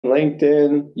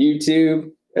LinkedIn,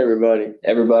 YouTube, everybody.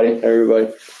 everybody.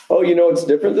 Oh, you know what's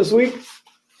different this week?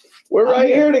 We're right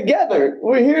here together.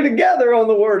 We're here together on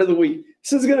the word of the week.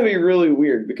 This is going to be really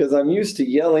weird because I'm used to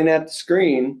yelling at the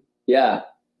screen Yeah.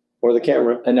 or the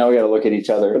camera, And now we got to look at each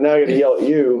other. but now I got to yell at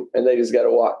you, and they just got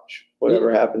to watch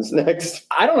whatever happens next.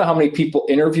 I don't know how many people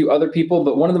interview other people,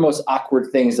 but one of the most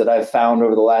awkward things that I've found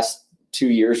over the last 2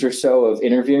 years or so of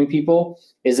interviewing people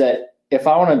is that if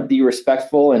I want to be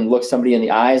respectful and look somebody in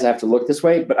the eyes, I have to look this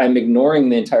way, but I'm ignoring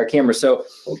the entire camera. So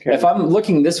Okay. if I'm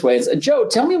looking this way, it's Joe,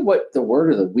 tell me what the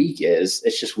word of the week is.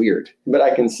 It's just weird. But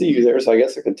I can see you there, so I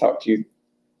guess I can talk to you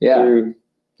Yeah. through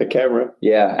the camera.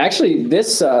 Yeah. Actually,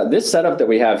 this setup that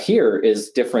we have here is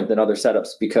different than other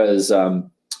setups because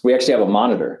we actually have a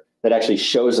monitor that actually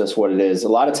shows us what it is. A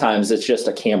lot of times it's just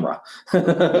a camera.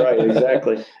 Right,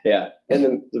 exactly. Yeah.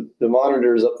 And the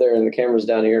monitor's up there and the camera's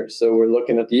down here, so we're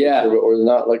looking at the Yeah. picture, but we're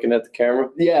not looking at the camera.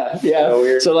 Yeah. So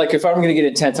weird. So like if I'm going to get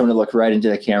intense, I'm going to look right into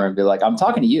the camera and be like, I'm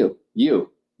talking to you.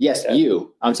 You. Yes, Yeah.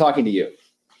 you. I'm talking to you.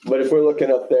 But if we're looking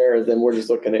up there, then we're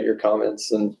just looking at your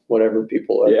comments and whatever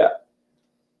people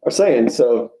are saying.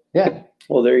 So Yeah.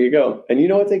 well, there you go. And you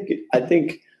know, I think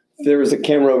if there was a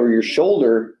camera over your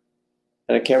shoulder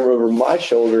and a camera over my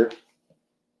shoulder,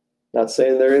 not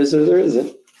saying there is or there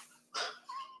isn't.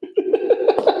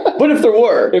 But if there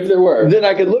were, If there were. then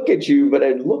I could look at you, but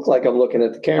it'd look like I'm looking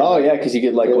at the camera. Oh yeah, because you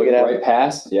could like Yeah, we look could have- right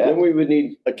past. Yeah. Then we would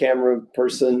need a camera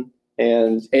person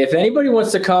and If anybody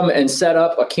wants to come and set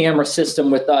up a camera system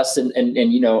with us and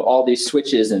you know all these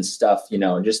switches and stuff, you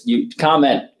know, just you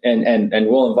comment and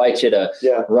we'll invite you to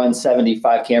yeah. run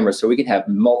 75 cameras so we can have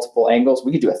multiple angles.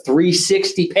 We could do a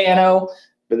 360 pano.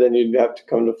 But then you'd have to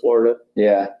come to Florida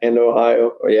Yeah. and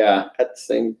Ohio Yeah. at the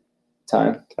same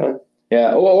Time. time.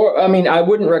 Yeah. Or I mean, I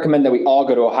wouldn't recommend that we all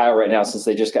go to Ohio right now since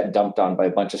they just got dumped on by a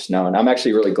bunch of snow. And I'm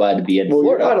actually really glad to be in Well,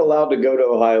 Florida. you're not allowed to go to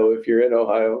Ohio if you're in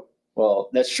Ohio. Well,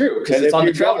 that's true because And it's if on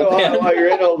you the go travel to Ohio ban. while you're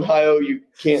in Ohio, you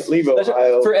can't leave That's right.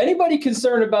 Ohio. For anybody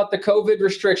concerned about the COVID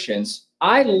restrictions,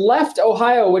 I left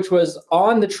Ohio, which was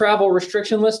on the travel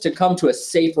restriction list, to come to a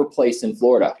safer place in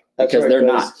Florida That's because right, they're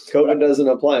not. COVID doesn't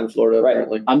apply in Florida, Right.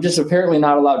 apparently. I'm just apparently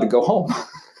not allowed to go home.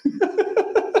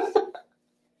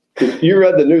 You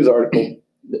read the news article.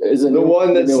 Is it The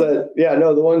one that new- said,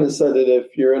 the one that said that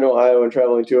if you're in Ohio and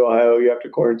traveling to Ohio, you have to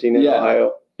quarantine in Yeah.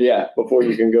 Ohio Yeah, before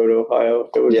you can go to Ohio.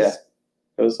 It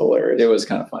was hilarious. it was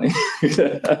kind of funny.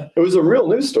 It was a real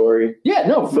news story, Yeah,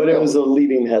 no, for but real. it was a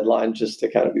leading headline just to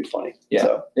kind of be funny. Yeah.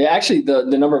 So, Yeah, actually, the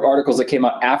number of articles that came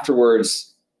out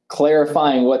afterwards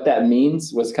clarifying what that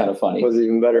means was kind of funny. it was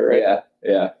even better, right? Yeah,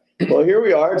 yeah. Well, here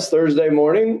we are. It's Thursday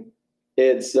morning.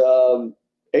 It's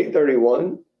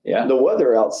 8:31. Yeah. The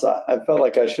weather outside. I felt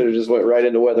like I should have just went right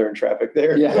into weather and traffic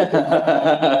there. Yeah.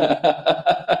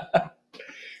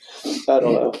 I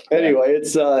don't know. Anyway,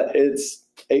 it's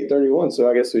 8:31, so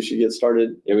I guess we should get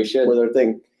started Yeah, we should. with our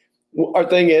thing. Our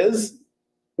thing is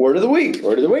word of the week.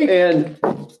 Word of the week. And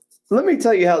let me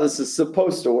tell you how this is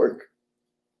supposed to work.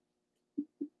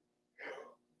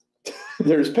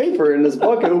 There's paper in this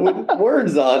bucket with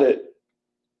words on it.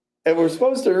 And we're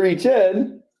supposed to reach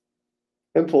in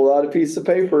and pull out a piece of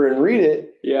paper and read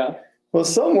it. Yeah. Well,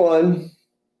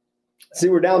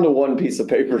 we're down to one piece of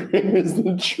paper, is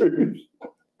the truth.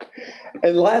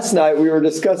 And last night we were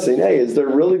discussing, hey, is there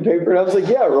really paper? And I was like,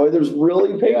 yeah, Roy, there's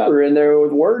really paper in there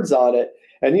with words on it.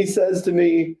 And he says to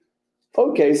me,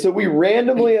 okay, so we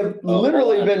randomly have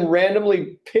literally been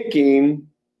randomly picking.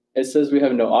 It says we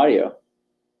have no audio.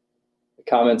 The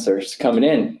comments are coming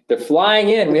in. They're flying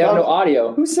in. We have no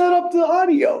audio. Who set up the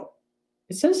audio?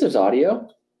 It says there's audio.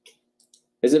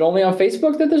 Is it only on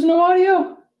Facebook that there's no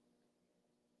audio?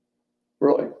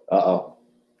 Roy, Uh-oh.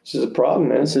 this is a problem,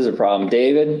 man. This is a problem.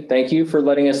 David, thank you for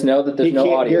letting us know that there's He no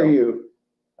can't audio. hear you.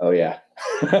 Oh, yeah.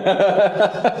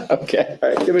 Okay. All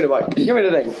right, give me the mic. Give me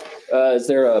the thing. Is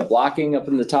there a blocking up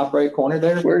in the top right corner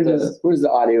there? Where's the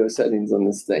audio settings on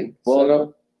this thing? Well, Set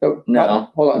up? Oh, no.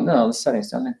 Hold on. No, the setting's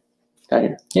down there. Down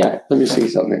here. Yeah. All right, let me see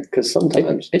something. Because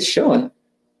sometimes. It's showing.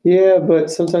 Yeah,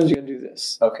 but sometimes you can do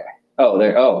this. Okay. Oh,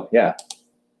 there. Oh, yeah.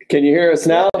 Can you hear us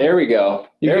now? There we go.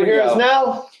 You There can we hear go. us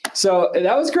now? So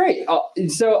that was great.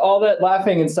 So all that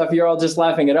laughing and stuff, you're all just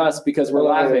laughing at us because we're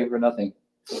Hold on. laughing for nothing.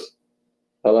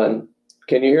 Hold on.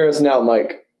 Can you hear us now,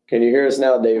 Mike? Can you hear us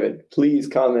now, David? Please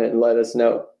comment and let us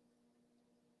know.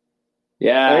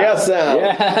 Yeah. Yes, sound.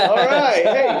 Yeah. All right.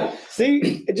 Hey,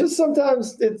 see, it just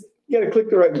sometimes you got to click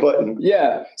the right button.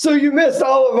 Yeah. So you missed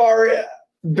all of our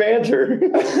banter.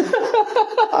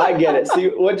 I get it. See,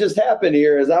 what just happened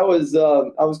here is I was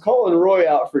calling Roy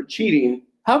out for cheating.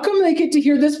 How come they get to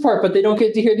hear this part, but they don't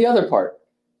get to hear the other part?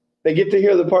 They get to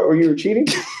hear the part where you were cheating?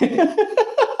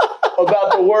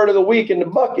 about the word of the week in the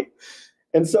bucket.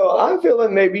 And so I'm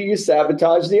feeling maybe you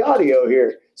sabotage the audio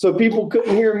here. So people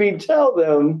couldn't hear me tell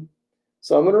them.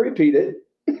 So I'm going to repeat it.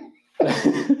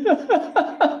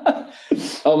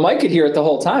 Oh, Mike could hear it the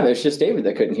whole time. It was just David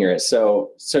that couldn't hear it.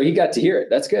 So he got to hear it.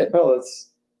 That's good. Oh, that's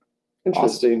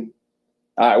interesting.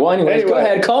 All right. Well, anyways, go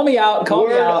ahead. Call me out.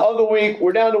 Word of the week.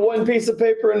 We're down to one piece of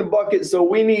paper in the bucket. So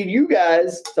we need you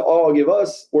guys to all give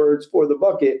us words for the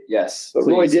bucket. Yes. But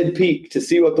Roy did peek to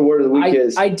see what the word of the week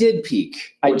is. I did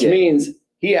peek. Which means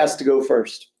he has to go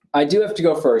first. I do have to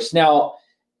go first. Now,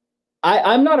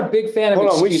 I'm not a big fan of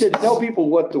excuses. We should tell people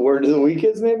what the word of the week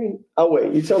is, maybe? Oh,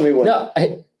 wait. You tell me when. No,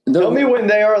 tell me when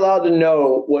they are allowed to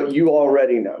know what you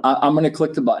already know. I'm going to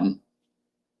click the button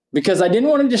because I didn't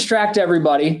want to distract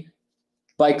everybody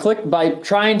by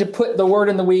trying to put the word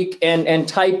in the week and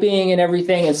typing and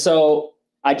everything. And so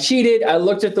I cheated. I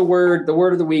looked at the word. The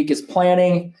word of the week is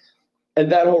planning.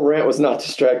 And that whole rant was not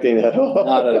distracting at all.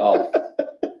 Not at all.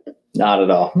 Not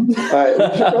at all. All right.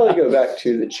 We should probably go back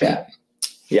to the chat.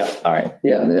 Yeah. All right.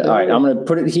 Yeah. All right. I'm going to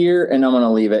put it here and I'm going to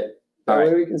leave it. All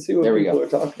right. We can see what people are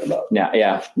talking about.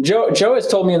 Yeah. Joe has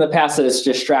told me in the past that it's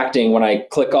distracting when I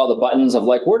click all the buttons of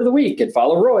like word of the week and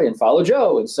follow Roy and follow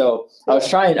Joe. And so I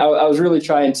was really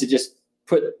trying to just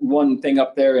put one thing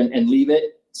up there and leave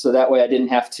it. So that way I didn't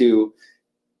have to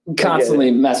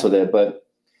constantly mess with it. But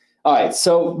all right.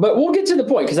 So, but we'll get to the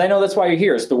point because I know that's why you're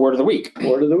here. It's the word of the week.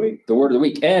 Word of the week. The word of the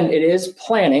week. And it is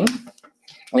planning.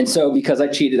 And so because I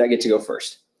cheated, I get to go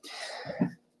first.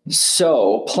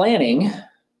 So planning,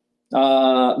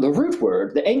 the root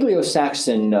word, the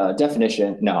Anglo-Saxon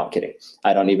definition. No, I'm kidding.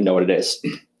 I don't even know what it is.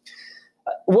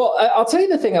 Well, I'll tell you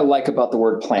the thing I like about the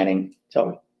word planning. Tell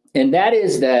me. And that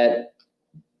is that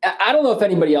I don't know if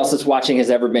anybody else that's watching has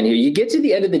ever been here. You get to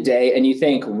the end of the day and you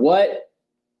think, what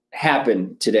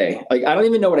happened today? Like, I don't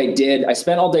even know what I did. I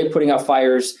spent all day putting out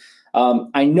fires.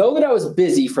 I know that I was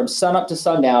busy from sun up to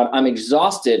sundown. I'm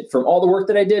exhausted from all the work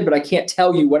that I did, but I can't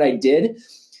tell you what I did.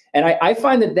 And I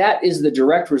find that is the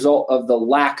direct result of the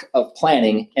lack of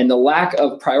planning and the lack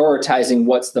of prioritizing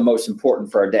what's the most important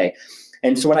for our day.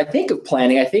 And so when I think of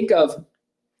planning, I think of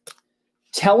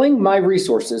telling my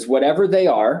resources, whatever they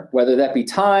are, whether that be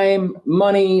time,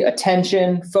 money,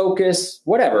 attention, focus,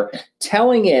 whatever,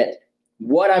 telling it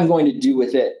what I'm going to do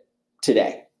with it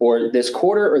today or this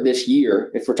quarter or this year,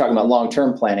 if we're talking about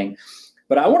long-term planning.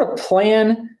 But I want to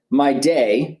plan my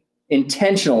day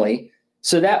intentionally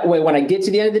so that way when I get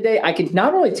to the end of the day, I can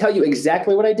not only tell you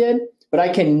exactly what I did, but I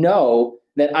can know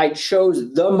that I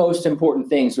chose the most important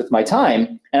things with my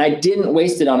time and I didn't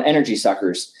waste it on energy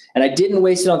suckers and I didn't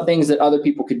waste it on things that other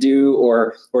people could do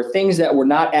or things that were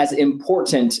not as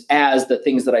important as the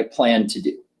things that I planned to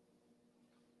do.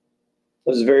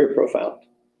 That was very profound.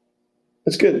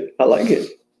 That's good. I like it.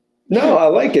 No, I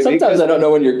like it. Sometimes I don't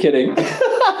know when you're kidding.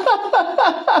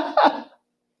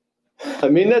 I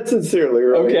mean that sincerely,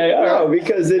 right? Okay. No,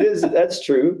 because that's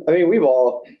true. I mean, we've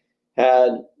all had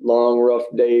long, rough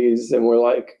days and we're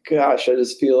like, gosh, I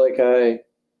just feel like I've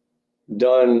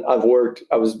worked,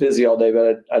 I was busy all day,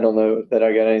 but I don't know that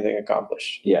I got anything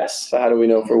accomplished. Yes. So how do we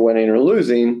know if we're winning or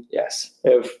losing? Yes.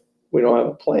 If we don't have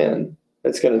a plan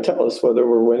that's going to tell us whether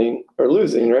we're winning or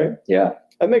losing, right? Yeah.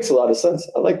 That makes a lot of sense.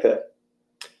 I like that.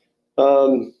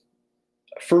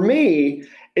 For me,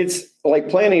 it's like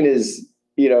planning is,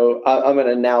 I'm an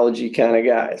analogy kind of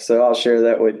guy, so I'll share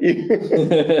that with you.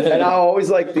 And I always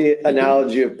like the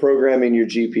analogy of programming your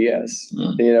GPS.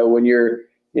 When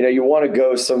you want to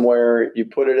go somewhere, you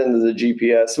put it into the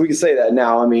GPS. We can say that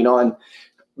now. I mean,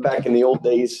 back in the old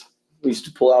days, we used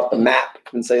to pull out the map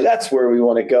and say, that's where we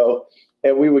want to go.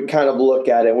 And we would kind of look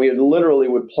at it. We literally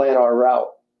would plan our route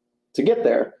to get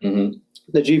there. Mm-hmm.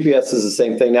 The GPS is the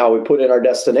same thing. Now we put in our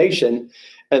destination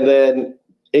and then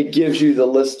it gives you the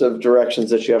list of directions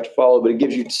that you have to follow, but it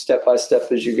gives you step by step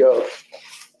as you go.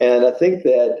 And I think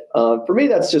that for me,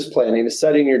 that's just planning, is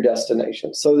setting your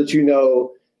destination so that you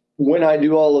know when I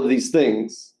do all of these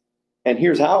things, and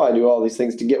here's how I do all these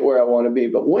things to get where I want to be.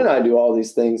 But when I do all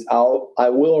these things, I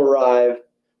will arrive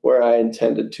where I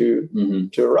intended to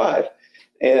arrive.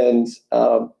 And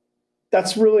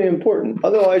that's really important.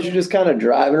 Otherwise, you're just kind of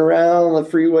driving around the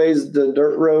freeways, the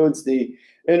dirt roads, the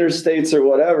interstates or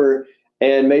whatever,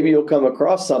 and maybe you'll come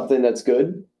across something that's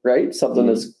good, right? Something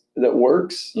that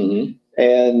works.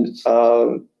 And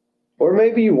or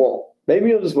maybe you won't. Maybe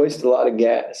you'll just waste a lot of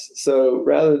gas. So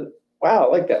wow, I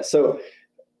like that. So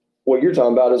what you're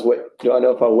talking about is, what do I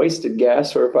know if I wasted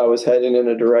gas or if I was heading in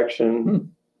a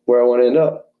direction where I want to end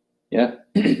up? Yeah.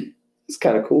 It's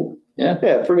kind of cool.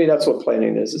 Yeah. For me, that's what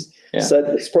planning is.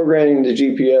 It's programming the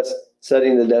GPS,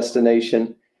 setting the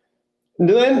destination.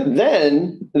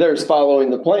 Then there's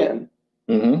following the plan.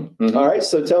 All right.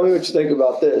 So tell me what you think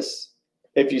about this.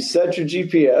 If you set your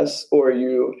GPS or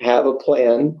you have a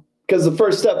plan, because the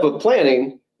first step of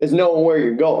planning is knowing where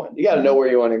you're going. You got to know where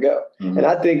you want to go. And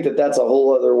I think that that's a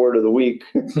whole other word of the week.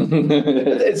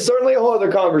 It's certainly a whole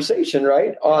other conversation,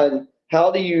 right? On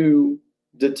how do you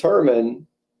determine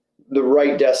the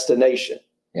right destination?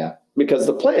 Yeah. Because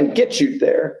the plan gets you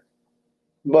there,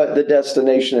 but the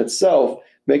destination itself,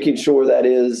 making sure that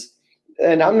is,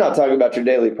 and I'm not talking about your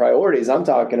daily priorities. I'm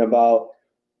talking about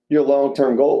your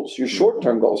long-term goals, your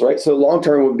short-term goals, right? So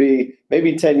long-term would be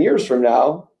maybe 10 years from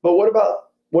now, but what do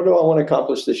I want to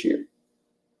accomplish this year?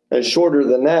 And shorter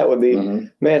than that would be,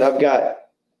 man, I've got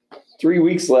 3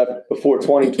 weeks left before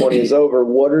 2020 is over.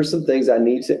 What are some things I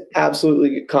need to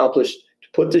absolutely accomplish to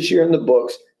put this year in the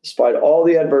books, despite all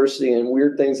the adversity and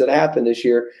weird things that happened this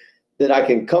year, that I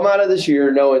can come out of this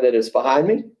year knowing that it's behind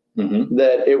me,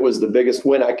 that it was the biggest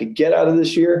win I could get out of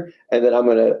this year, and that I'm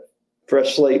going to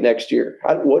fresh slate next year.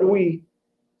 How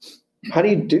do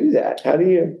you do that? How do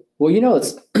you? Well,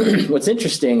 it's what's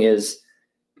interesting is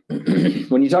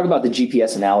when you talk about the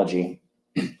GPS analogy,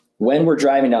 when we're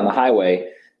driving down the highway,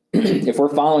 if we're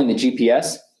following the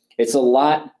GPS, it's a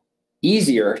lot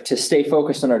easier to stay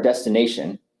focused on our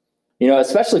destination.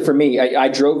 Especially for me, I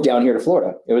drove down here to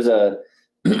Florida. It was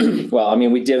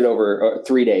we did it over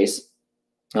 3 days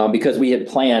because we had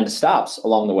planned stops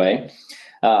along the way.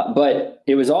 But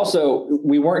it was also,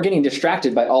 we weren't getting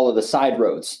distracted by all of the side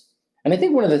roads. And I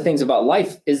think one of the things about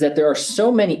life is that there are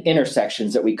so many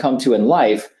intersections that we come to in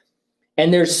life,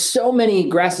 and there's so many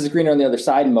grass is greener on the other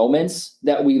side moments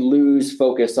that we lose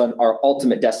focus on our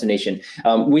ultimate destination.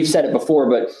 We've said it before,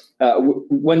 but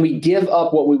when we give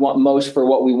up what we want most for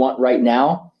what we want right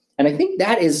now, and I think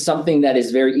that is something that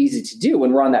is very easy to do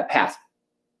when we're on that path.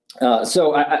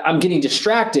 So I'm getting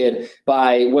distracted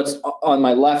by what's on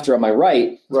my left or on my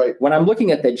right. Right. When I'm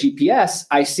looking at the GPS,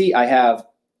 I see I have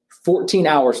 14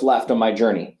 hours left on my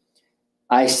journey.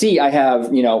 I see I have,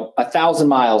 1,000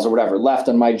 miles or whatever left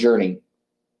on my journey.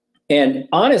 And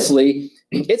honestly,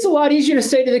 it's a lot easier to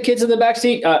say to the kids in the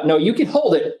backseat, no, you can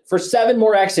hold it for 7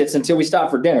 more exits until we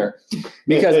stop for dinner,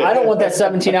 because I don't want that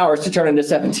 17 hours to turn into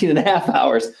 17 and a half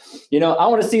hours. I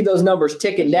want to see those numbers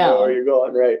ticking down. Where you're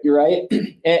going, right? You're right.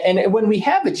 And when we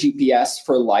have a GPS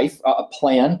for life, a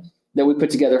plan that we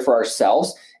put together for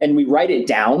ourselves, and we write it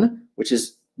down, which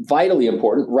is vitally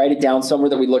important, write it down somewhere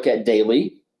that we look at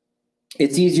daily,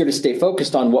 it's easier to stay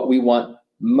focused on what we want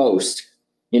most.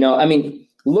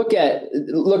 Look at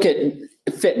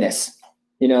fitness.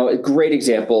 A great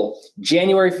example.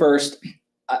 January 1st,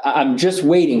 I'm just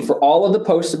waiting for all of the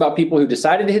posts about people who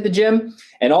decided to hit the gym,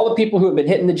 and all the people who have been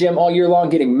hitting the gym all year long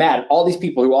getting mad at all these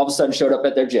people who all of a sudden showed up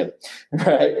at their gym.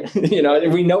 Right?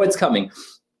 We know it's coming.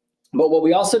 But what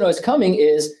we also know is coming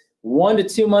is 1 to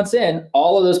 2 months in,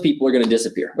 all of those people are going to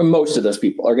disappear. Most of those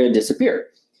people are going to disappear.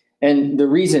 And the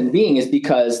reason being is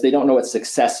because they don't know what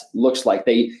success looks like.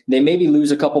 They maybe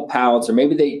lose a couple pounds, or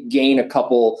maybe they gain a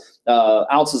couple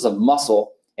ounces of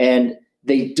muscle, and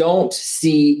they don't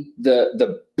see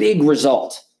the big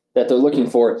result that they're looking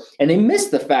for. And they miss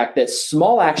the fact that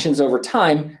small actions over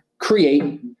time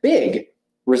create big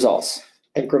results.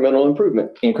 Incremental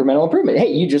improvement.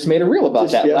 Hey, you just made a reel about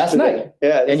that last night.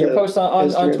 Yeah. And your post on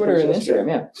Twitter and Instagram.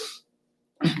 Yeah.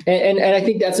 And I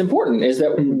think that's important, is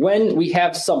that when we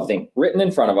have something written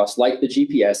in front of us, like the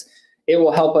GPS, it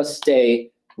will help us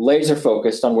stay laser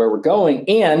focused on where we're going.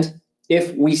 And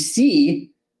if we see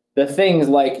the things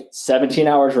like 17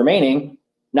 hours remaining,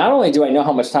 not only do I know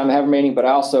how much time I have remaining, but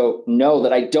I also know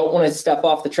that I don't want to step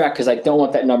off the track, because I don't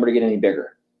want that number to get any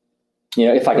bigger,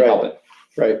 if I can help it.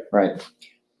 Right.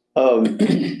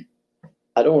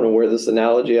 I don't want to wear this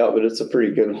analogy out, but it's a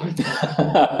pretty good one.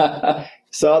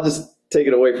 So I'll just take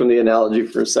it away from the analogy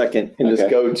for a second and just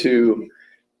go to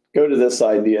this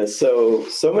idea. So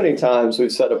many times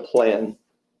we've set a plan.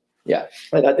 Yeah.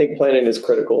 And I think planning is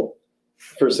critical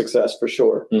for success, for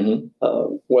sure.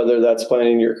 Whether that's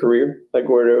planning your career, like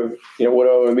what do I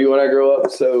want to be when I grow up?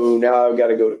 So now I've got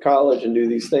to go to college and do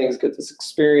these things, get this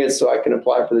experience so I can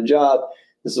apply for the job.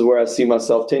 This is where I see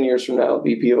myself 10 years from now,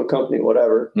 VP of a company,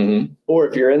 whatever. Or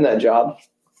if you're in that job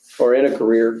or in a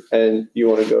career and you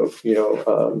want to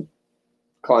go,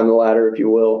 climb the ladder, if you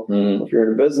will. If you're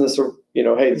in a business, or,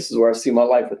 hey, this is where I see my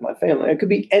life with my family. It could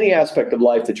be any aspect of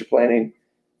life that you're planning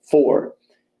for.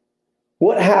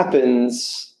 What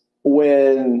happens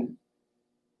when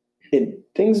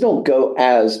things don't go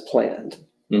as planned?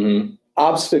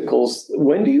 Obstacles.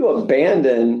 When do you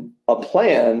abandon a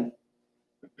plan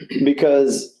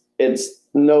because it's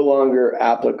no longer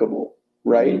applicable,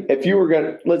 right? If you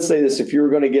were let's say this, if you were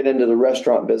going to get into the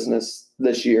restaurant business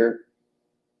this year,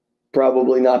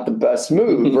 probably not the best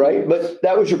move, right? But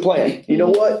that was your plan. You know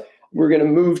what? We're going to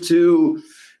move to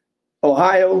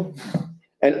Ohio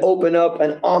and open up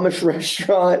an Amish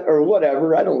restaurant or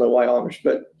whatever. I don't know why Amish,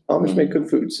 but Amish make good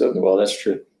food. So, Well, that's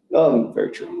true.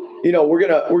 Very true. you know, we're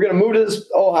gonna move to this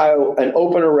Ohio and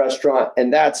open a restaurant,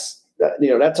 and that's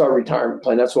our retirement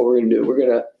plan. That's what we're gonna do.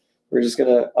 We're just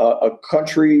gonna a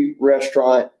country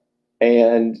restaurant,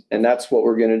 and that's what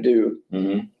we're gonna do.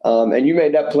 And you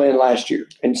made that plan last year,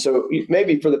 and so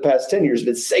maybe for the past 10 years, you've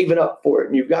been saving up for it,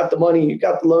 and you've got the money, you've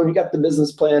got the loan, you got the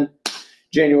business plan.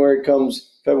 January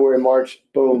comes, February, March,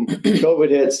 boom, COVID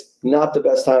hits. Not the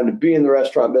best time to be in the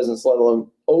restaurant business, let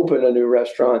alone open a new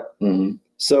restaurant.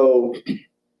 So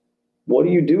what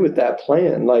do you do with that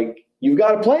plan? Like, you've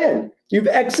got a plan. You've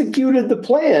executed the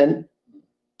plan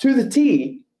to the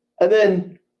T. And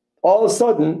then all of a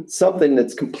sudden, something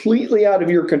that's completely out of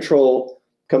your control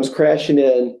comes crashing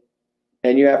in,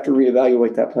 and you have to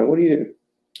reevaluate that plan. What do you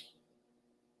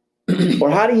do? Or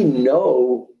how do you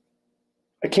know?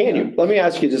 Can you? Let me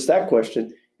ask you just that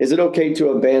question. Is it okay to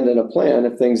abandon a plan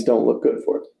if things don't look good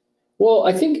for it? Well,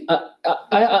 I think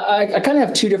I kind of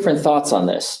have two different thoughts on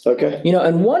this. Okay. You know,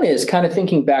 and one is kind of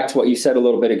thinking back to what you said a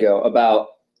little bit ago about,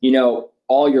 you know,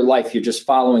 all your life you're just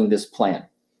following this plan.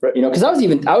 Right. You know, because I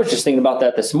was just thinking about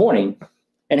that this morning,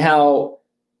 and how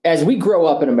as we grow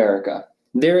up in America,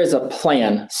 there is a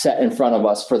plan set in front of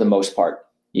us for the most part.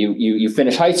 You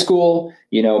finish high school,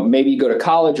 you know, maybe you go to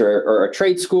college or a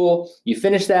trade school, you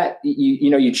finish that,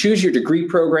 you choose your degree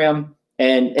program,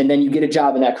 and then you get a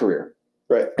job in that career.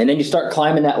 Right. And then you start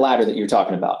climbing that ladder that you're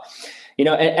talking about. You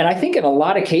know, and I think in a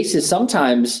lot of cases,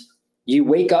 sometimes you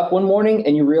wake up one morning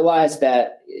and you realize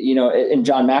that, you know, in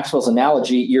John Maxwell's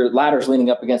analogy, your ladder's leaning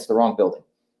up against the wrong building.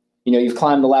 You know, you've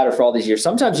climbed the ladder for all these years.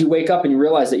 Sometimes you wake up and you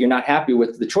realize that you're not happy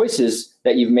with the choices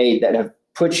that you've made that have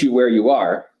put you where you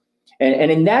are.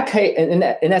 And in that case, in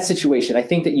that situation, I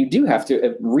think that you do have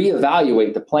to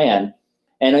reevaluate the plan.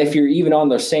 And if you're even on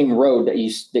the same road that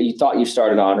you thought you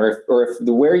started on, or if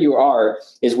the where you are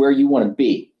is where you want to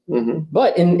be.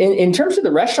 But in terms of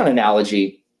the restaurant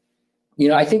analogy, you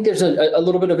know, I think there's a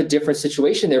little bit of a different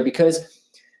situation there, because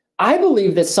I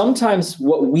believe that sometimes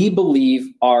what we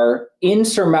believe are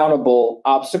insurmountable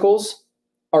obstacles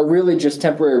are really just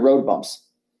temporary road bumps.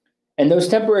 And those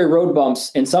temporary road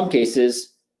bumps, in some cases,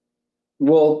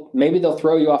 maybe they'll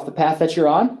throw you off the path that you're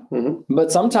on,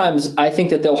 but sometimes I think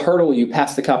that they'll hurdle you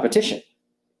past the competition.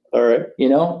 All right. You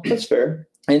know, That's fair.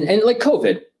 And like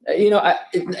COVID, you know,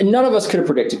 none of us could have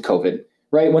predicted COVID,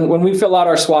 right? When we fill out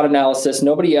our SWOT analysis,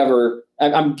 nobody ever,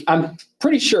 I'm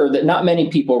pretty sure that not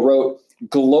many people wrote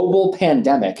global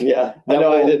pandemic. Yeah, I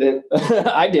know I didn't.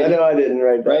 I did. I know I didn't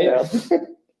write that down.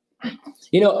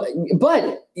 You know,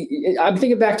 but I'm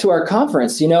thinking back to our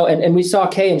conference, you know, and we saw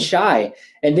Kay and Shai,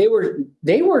 and they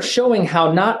were showing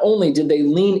how not only did they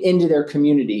lean into their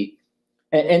community,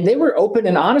 and they were open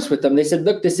and honest with them. They said,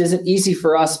 look, this isn't easy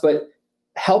for us, but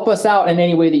help us out in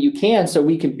any way that you can so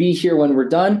we can be here when we're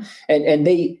done. And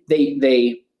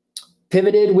they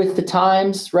pivoted with the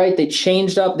times, right? They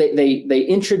changed up, they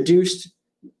introduced,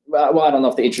 well, I don't know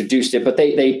if they introduced it, but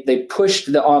they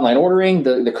pushed the online ordering,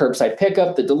 the curbside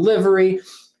pickup, the delivery,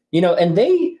 you know, and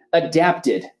they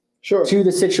adapted to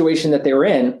the situation that they were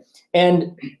in.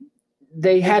 And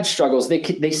they had struggles.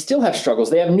 They still have struggles.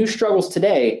 They have new struggles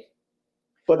today.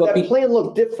 But that plan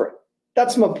looked different.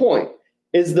 That's my point,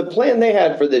 is the plan they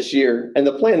had for this year and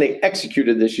the plan they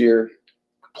executed this year,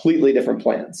 completely different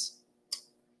plans.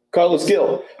 Carlos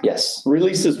Gil. Yes.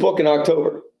 Released his book in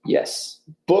October. Yes.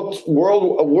 Booked a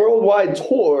worldwide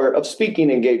tour of speaking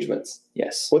engagements.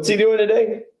 Yes. What's he doing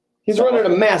today? He's running a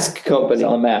mask company.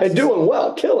 Selling masks. And doing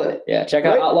well, killing it. Yeah, check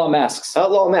out Outlaw Masks.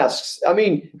 Outlaw Masks. I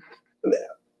mean,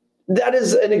 that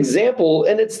is an example,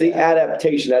 and it's the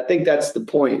adaptation. I think that's the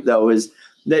point, though, is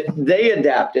that they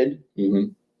adapted.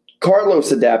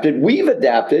 Carlos adapted. We've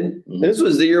adapted. This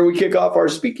was the year we kick off our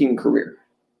speaking career,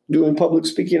 doing public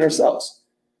speaking ourselves.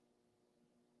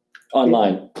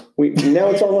 Online.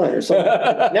 Now it's online or something.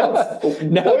 Now it's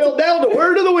boiled down to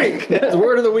word of the week. That's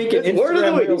word of the week. It's word of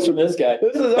the week from this guy.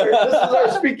 This is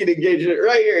our speaking engagement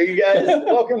right here, you guys.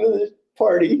 Welcome to the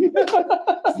party. That's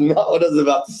not what I was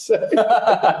about to say.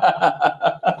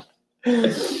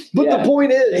 But the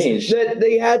point is that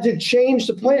they had to change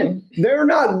the plan. They're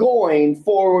not going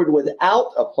forward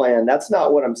without a plan. That's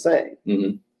not what I'm saying.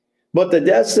 But the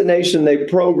destination they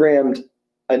programmed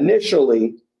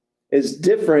initially is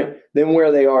different than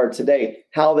where they are today.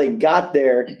 How they got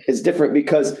there is different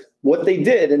because what they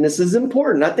did, and this is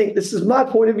important, I think this is my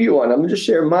point of view on it. I'm going to just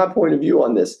share my point of view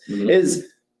on this, is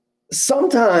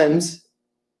sometimes,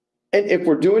 and if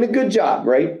we're doing a good job,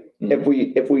 right? If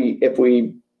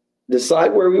we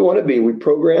decide where we want to be. We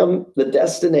program the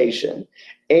destination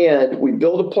and we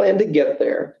build a plan to get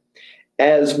there.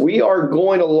 As we are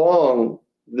going along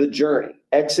the journey,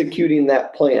 executing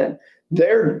that plan,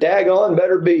 there daggone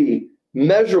better be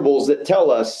measurables that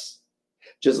tell us,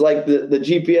 just like the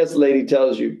GPS lady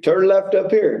tells you, turn left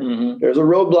up here. Mm-hmm. There's a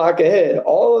roadblock ahead.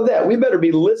 All of that. We better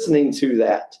be listening to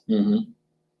that. Mm-hmm.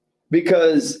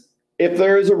 Because if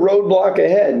there is a roadblock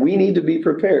ahead, we need to be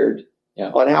prepared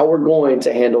on how we're going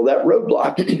to handle that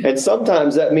roadblock. And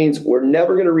sometimes that means we're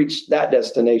never going to reach that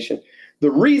destination. The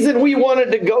reason we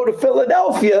wanted to go to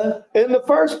Philadelphia in the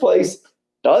first place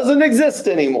doesn't exist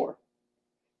anymore.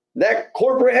 That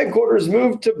corporate headquarters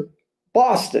moved to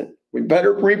Boston. We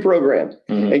better reprogram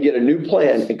and get a new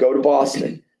plan and go to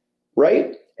Boston,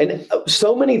 right? And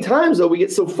so many times, though, we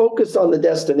get so focused on the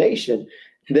destination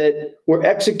that we're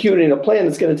executing a plan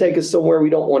that's going to take us somewhere we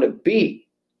don't want to be.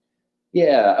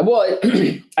 Yeah, well,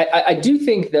 I do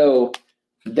think, though,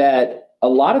 that a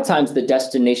lot of times the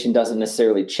destination doesn't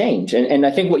necessarily change. And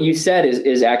I think what you said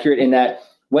is accurate in that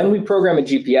when we program a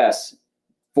GPS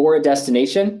for a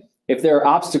destination, if there are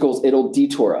obstacles, it'll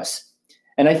detour us.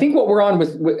 And I think what we're on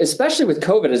with, especially with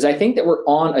COVID, is I think that we're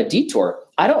on a detour.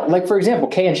 I don't, like, for example,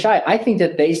 Kay and Shai, I think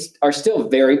that they are still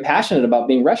very passionate about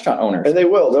being restaurant owners. And they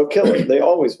will. They'll kill it. They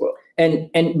always will.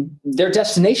 And their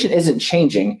destination isn't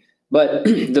changing, but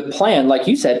the plan, like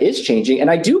you said, is changing.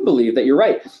 And I do believe that you're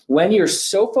right. When you're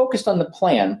so focused on the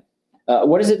plan,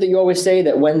 what is it that you always say,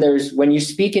 that when you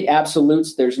speak in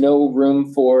absolutes, there's no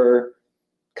room for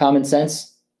common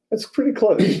sense? That's pretty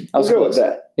close. I'll go with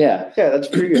that. Yeah. Yeah, that's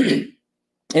pretty good.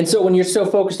 And so when you're so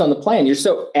focused on the plan, you're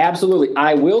so absolutely,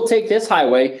 I will take this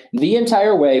highway the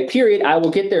entire way, period. I will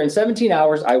get there in 17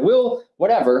 hours. I will,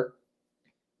 whatever.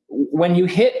 When you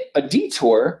hit a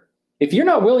detour, if you're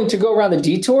not willing to go around the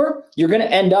detour, you're going to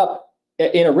end up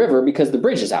in a river because the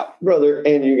bridge is out. Brother,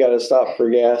 and you got to stop for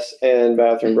gas and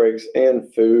bathroom breaks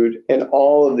and food and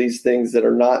all of these things that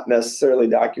are not necessarily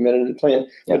documented in the plan,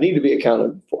 but need to be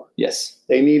accounted for. Yes.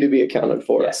 They need to be accounted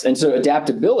for. Yes. And so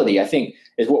adaptability, I think,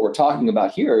 is what we're talking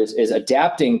about here, is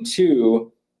adapting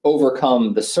to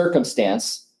overcome the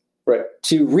circumstance, right,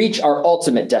 to reach our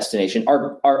ultimate destination,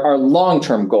 our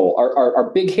long-term goal, our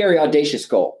big, hairy, audacious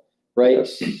goal, right?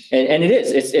 Yes. And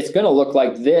it's going to look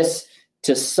like this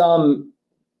to some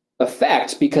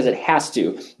effect because it has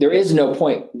to. There is no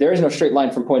straight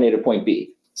line from point A to point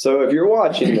B. So if you're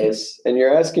watching this and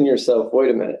you're asking yourself,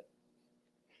 wait a minute,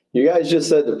 you guys just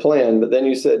said the plan, but then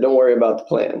you said, don't worry about the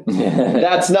plan.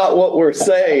 That's not what we're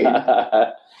saying.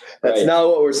 That's not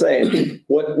what we're saying.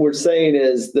 What we're saying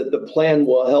is that the plan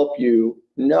will help you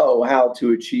know how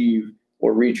to achieve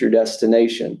or reach your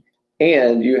destination.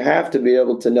 And you have to be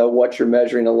able to know what you're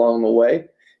measuring along the way.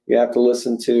 You have to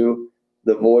listen to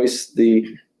the voice,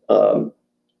 the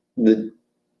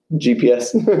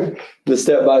GPS, the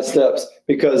step-by-steps,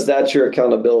 because that's your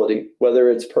accountability.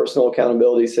 Whether it's personal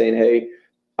accountability, saying, hey,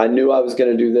 I knew I was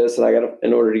going to do this, and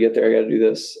in order to get there, I got to do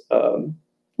this. I'm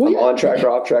on track or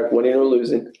off track, winning or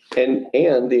losing,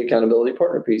 and the accountability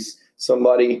partner piece.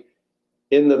 Somebody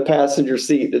in the passenger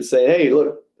seat that's saying, hey,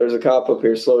 look, there's a cop up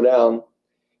here, slow down.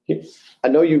 I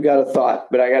know you've got a thought,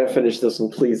 but I got to finish this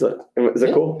one, please. Is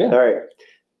that cool? Yeah. All right.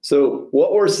 So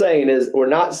what we're saying is, we're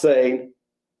not saying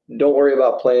don't worry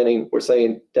about planning. We're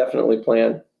saying definitely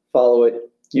plan, follow it,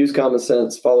 use common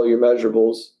sense, follow your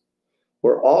measurables.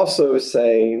 We're also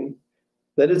saying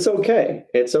that it's okay.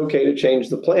 It's okay to change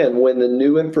the plan when the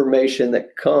new information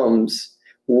that comes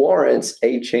warrants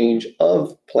a change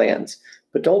of plans.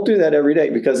 But don't do that every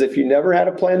day, because if you never had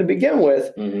a plan to begin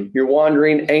with, you're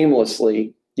wandering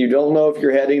aimlessly. You don't know if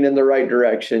you're heading in the right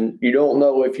direction. You don't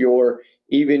know if you're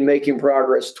even making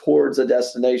progress towards a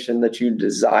destination that you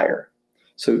desire.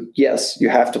 So yes, you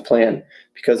have to plan,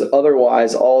 because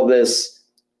otherwise all this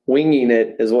winging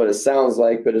it is what it sounds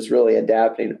like, but it's really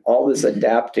adapting. All this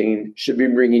adapting should be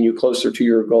bringing you closer to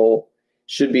your goal,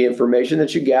 should be information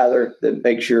that you gather that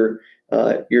makes your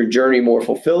journey more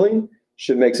fulfilling,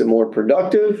 should makes it more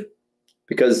productive,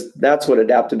 because that's what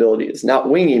adaptability is, not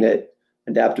winging it.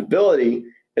 Adaptability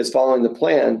is following the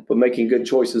plan, but making good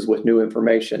choices with new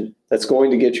information that's going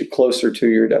to get you closer to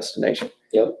your destination.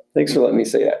 Yep. Thanks for letting me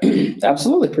say that.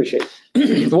 Absolutely. Appreciate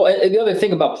it. Well, the other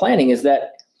thing about planning is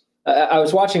that I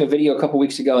was watching a video a couple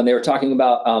weeks ago, and they were talking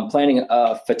about planning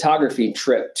a photography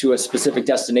trip to a specific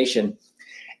destination.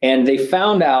 And they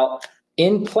found out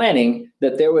in planning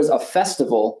that there was a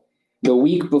festival the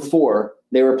week before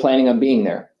they were planning on being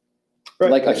there. Right.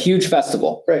 Like a huge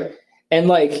festival. Right. And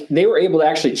like they were able to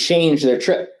actually change their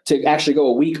trip to actually go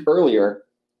a week earlier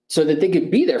so that they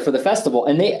could be there for the festival.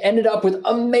 And they ended up with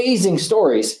amazing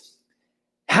stories.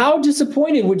 How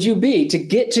disappointed would you be to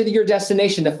get to your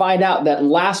destination to find out that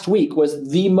last week was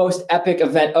the most epic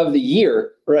event of the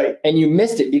year, Right. and you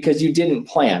missed it because you didn't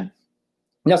plan?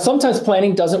 Now, sometimes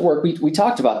planning doesn't work. We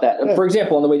talked about that. Yeah. For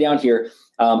example, on the way down here,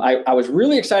 I was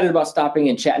really excited about stopping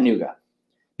in Chattanooga,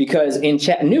 because in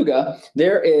Chattanooga,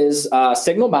 there is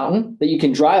Signal Mountain that you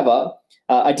can drive up.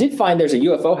 I did find there's a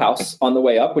UFO house on the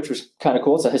way up, which was kind of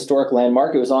cool. It's a historic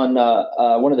landmark. It was on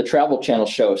one of the Travel Channel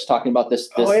shows talking about this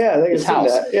Oh yeah, I think I've this seen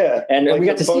house. that. Yeah. And Like we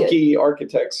got the to see it. funky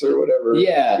architects or whatever.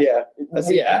 Yeah. Yeah. I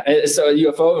see Yeah. And so a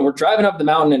UFO, and we're driving up the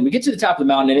mountain, and we get to the top of the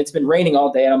mountain, and it's been raining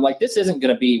all day. And I'm like, this isn't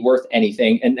going to be worth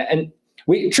anything. And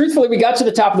we got to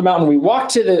the top of the mountain. We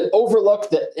walked to the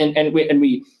overlook and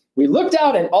we looked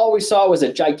out, and all we saw was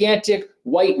a gigantic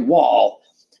white wall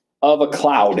of a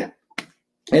cloud.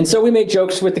 And so we made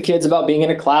jokes with the kids about being in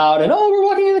a cloud, and, oh, we're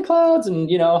walking in the clouds, and,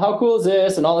 you know, how cool is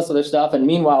this, and all this other stuff. And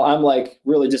meanwhile, I'm like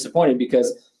really disappointed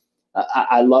because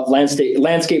I love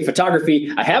landscape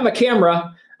photography. I have a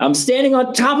camera. I'm standing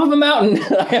on top of a mountain.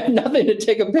 I have nothing to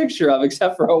take a picture of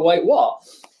except for a white wall.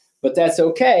 But that's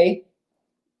okay,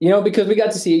 you know, because we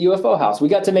got to see a UFO house. We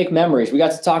got to make memories. We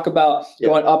got to talk about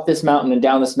going up this mountain and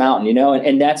down this mountain, you know,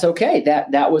 and that's okay.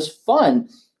 That was fun.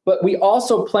 But we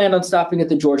also planned on stopping at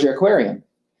the Georgia Aquarium.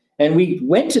 And we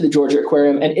went to the Georgia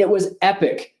Aquarium, and it was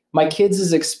epic. My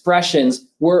kids' expressions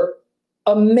were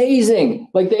amazing.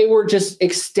 Like, they were just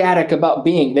ecstatic about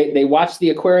being. They watched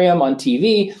the aquarium on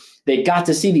TV. They got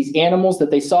to see these animals that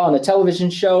they saw on the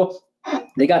television show.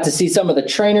 They got to see some of the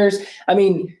trainers. I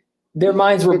mean, their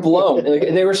minds were blown. Like,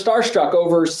 they were starstruck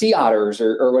over sea otters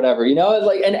or whatever, you know.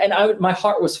 Like, my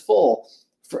heart was full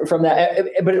from that.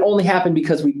 But it only happened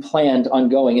because we planned on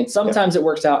going. And sometimes it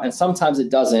works out, and sometimes it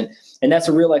doesn't. And that's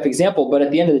a real life example. But at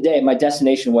the end of the day, my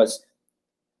destination was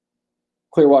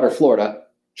Clearwater, Florida,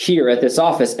 here at this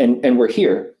office, and we're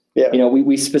here. Yeah. You know,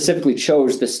 we specifically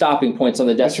chose the stopping points on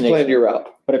the But you destination. planned your route,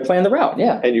 But I planned the route.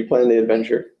 Yeah, and you planned the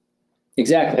adventure,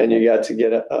 exactly. and you got to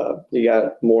get you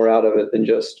got more out of it than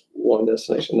just one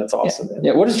destination. That's awesome, man.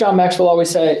 Yeah. What does John Maxwell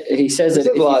always say? He says He that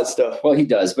says a lot of stuff. well, he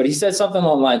does, but he says something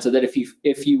along the lines of that if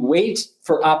you wait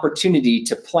for opportunity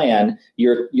to plan,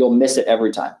 you'll miss it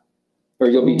every time, or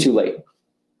you'll be too late.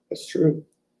 That's true.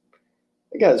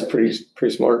 That guy's pretty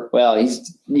smart. Well, he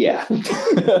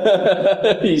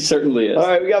certainly is. All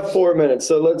right, we got 4 minutes,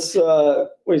 so let's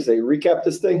what do you say? Recap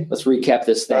this thing. Let's recap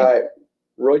this thing. All right,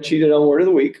 Roy cheated on Word of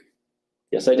the Week.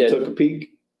 Yes, I did. Took a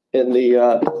peek in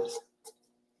the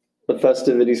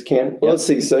festivities can. Well, let's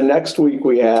see. So next week's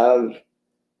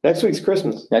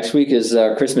Christmas. Next week is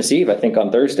Christmas Eve, I think,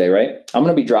 on Thursday, right? I'm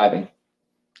going to be driving.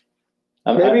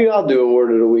 Maybe I'll do a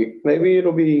Word of the Week. Maybe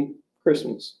it'll be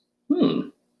Christmas.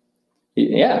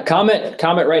 Yeah, comment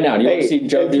right now. Do you want to see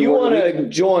Joe if do you Word of want the to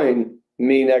Week? join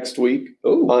me next week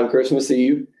on Christmas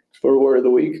Eve for Word of the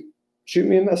Week, shoot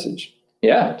me a message.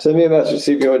 Yeah. Send me a message.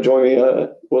 See if you want to join me.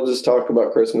 We'll just talk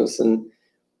about Christmas, and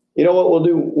you know what we'll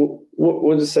do.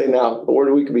 We'll just say now the Word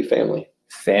of the Week could be family.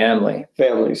 Family.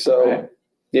 So Right.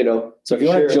 you know. So if you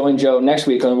want to join Joe next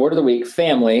week on Word of the Week,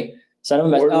 family, send him a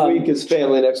message. Word of the Week is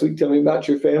family next week. Tell me about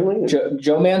your family.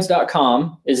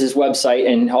 JoeMans.com is his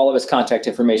website, and all of his contact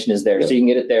information is there. Yep. So you can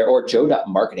get it there, or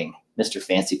Joe.marketing, Mr.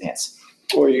 Fancy Pants.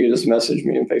 Or you can just message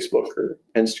me on Facebook or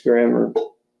Instagram or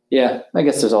Yeah, I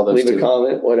guess there's all those leave too. a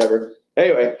comment, whatever.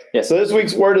 Anyway, Yes. So this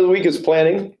week's Word of the Week is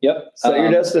planning. Yep. Set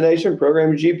your destination,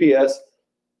 program your GPS.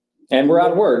 And we're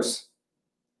out of words.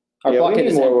 Our Yeah, we bucket need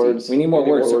is more empty. words. We need more We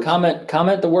need words. more So words.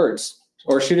 comment the words,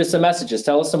 or shoot us some messages.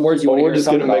 Tell us some words you But want to we're hear us just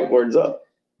talk going to about. make words up.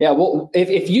 Yeah, well,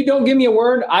 if you don't give me a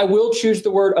word, I will choose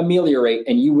the word ameliorate,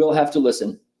 and you will have to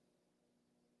listen.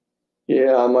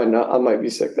 Yeah, I might not. I might be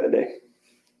sick that day.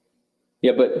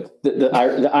 Yeah, but the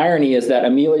irony is that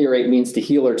ameliorate means to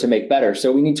heal or to make better.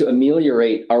 So we need to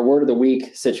ameliorate our word of the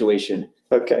week situation.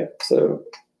 Okay, so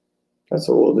that's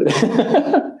what we'll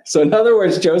do. So in other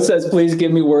words, Joe says, please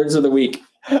give me words of the week.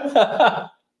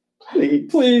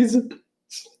 Please.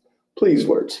 Please,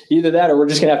 words. Either that, or we're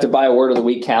just going to have to buy a word of the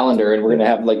week calendar, and we're going to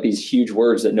have like these huge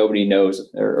words that nobody knows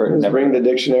or Just never. bring the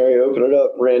dictionary, open it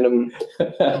up, random.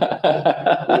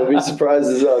 You'll be surprised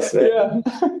as us, man. Yeah.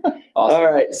 Awesome.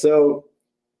 All right, so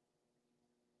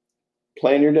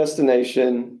plan your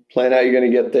destination, plan how you're going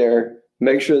to get there.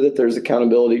 Make sure that there's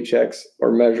accountability checks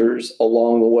or measures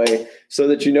along the way so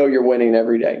that you know you're winning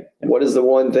every day. What is the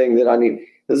one thing that I need?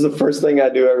 This is the first thing I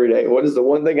do every day. What is the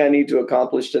one thing I need to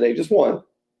accomplish today? Just one,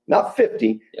 not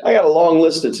 50. Yeah. I got a long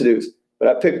list of to-dos, but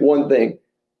I pick one thing.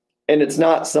 And it's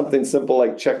not something simple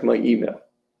like check my email.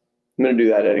 I'm going to do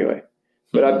that anyway.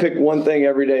 But I pick one thing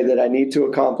every day that I need to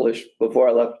accomplish before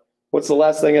I left. What's the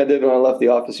last thing I did when I left the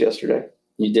office yesterday?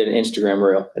 You did an Instagram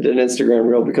reel. I did an Instagram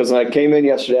reel because when I came in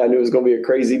yesterday, I knew it was going to be a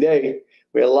crazy day.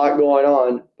 We had a lot going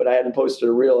on, but I hadn't posted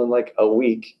a reel in like a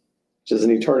week, which is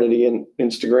an eternity in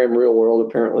Instagram reel world,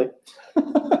 apparently.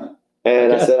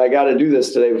 And I said, I got to do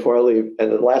this today before I leave.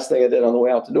 And the last thing I did on the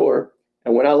way out the door,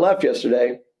 and when I left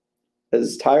yesterday,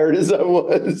 as tired as I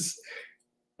was,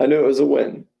 I knew it was a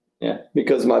win. Yeah.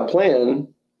 Because my plan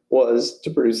was to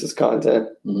produce this content,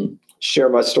 share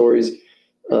my stories,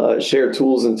 share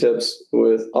tools and tips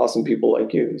with awesome people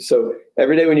like you. So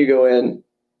every day when you go in,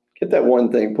 get that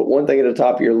one thing, put one thing at the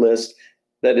top of your list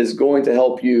that is going to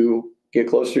help you get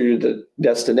closer to the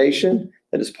destination,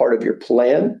 that is part of your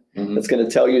plan, that's going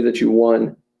to tell you that you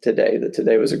won today, that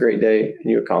today was a great day and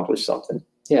you accomplished something.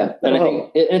 Yeah. And I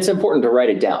think it's important to write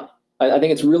it down. I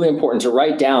think it's really important to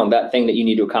write down that thing that you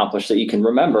need to accomplish that you can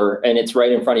remember, and it's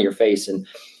right in front of your face. And,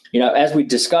 as we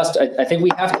discussed, I think we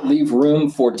have to leave room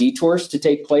for detours to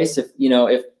take place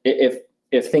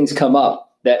if things come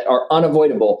up that are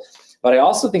unavoidable. But I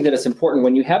also think that it's important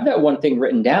when you have that one thing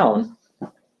written down,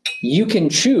 you can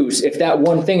choose if that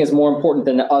one thing is more important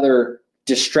than the other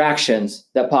distractions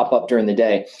that pop up during the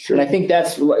day. Sure. And I think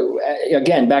that's,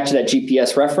 again, back to that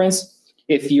GPS reference.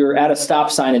 If you're at a stop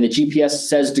sign and the GPS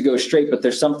says to go straight, but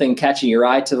there's something catching your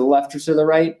eye to the left or to the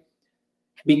right,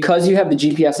 because you have the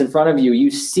GPS in front of you,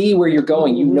 you see where you're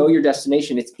going, you know your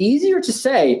destination. It's easier to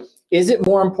say, is it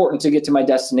more important to get to my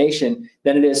destination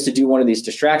than it is to do one of these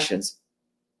distractions?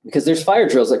 Because there's fire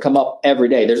drills that come up every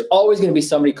day. There's always going to be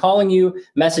somebody calling you,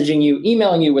 messaging you,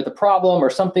 emailing you with a problem or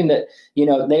something that they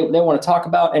want to talk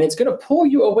about. And it's going to pull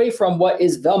you away from what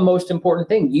is the most important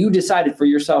thing you decided for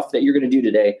yourself that you're going to do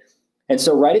today. And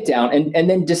so write it down and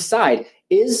then decide,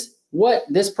 is what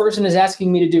this person is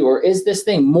asking me to do, or is this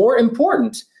thing more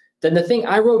important than the thing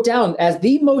I wrote down as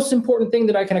the most important thing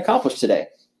that I can accomplish today?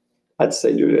 I'd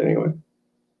say do it anyway.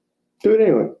 Do it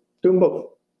anyway. Do them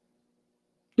both.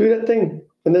 Do that thing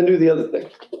and then do the other thing.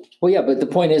 Well, yeah, but the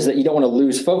point is that you don't want to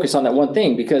lose focus on that one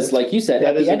thing, because like you said,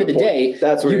 at the end of the day,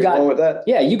 that's where you're going with that.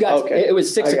 Yeah, you got, okay. It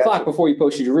was 6 o'clock before you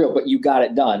posted your reel, but you got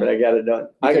it done. But I got it done.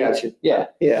 I got you. Yeah.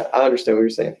 Yeah, I understand what you're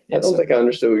saying. Yeah, I don't think I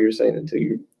understood what you were saying until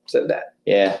you said that.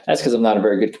 Yeah, that's because I'm not a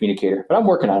very good communicator, but I'm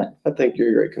working on it. I think you're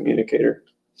a great communicator.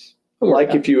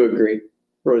 Like if you agree.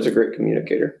 Roy's a great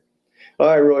communicator. All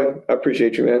right, Roy, I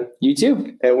appreciate you, man. You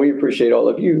too. And we appreciate all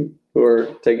of you who are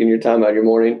taking your time out of your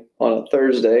morning on a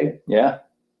Thursday. Yeah.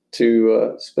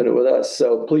 To spend it with us.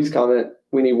 So please comment.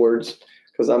 We need words,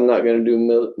 because I'm not going to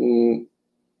do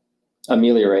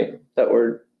ameliorate that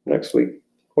word next week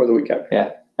or the week after.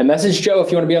 Yeah. And message Joe if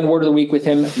you want to be on Word of the Week with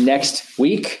him next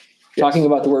week, talking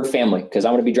about the word family, because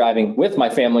I'm going to be driving with my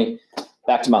family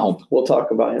back to my home. We'll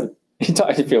talk about him.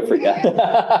 Feel free.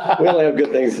 We only have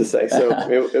good things to say, so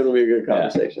it'll be a good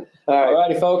conversation. Yeah. All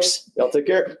righty, folks. Y'all take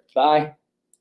care. Bye.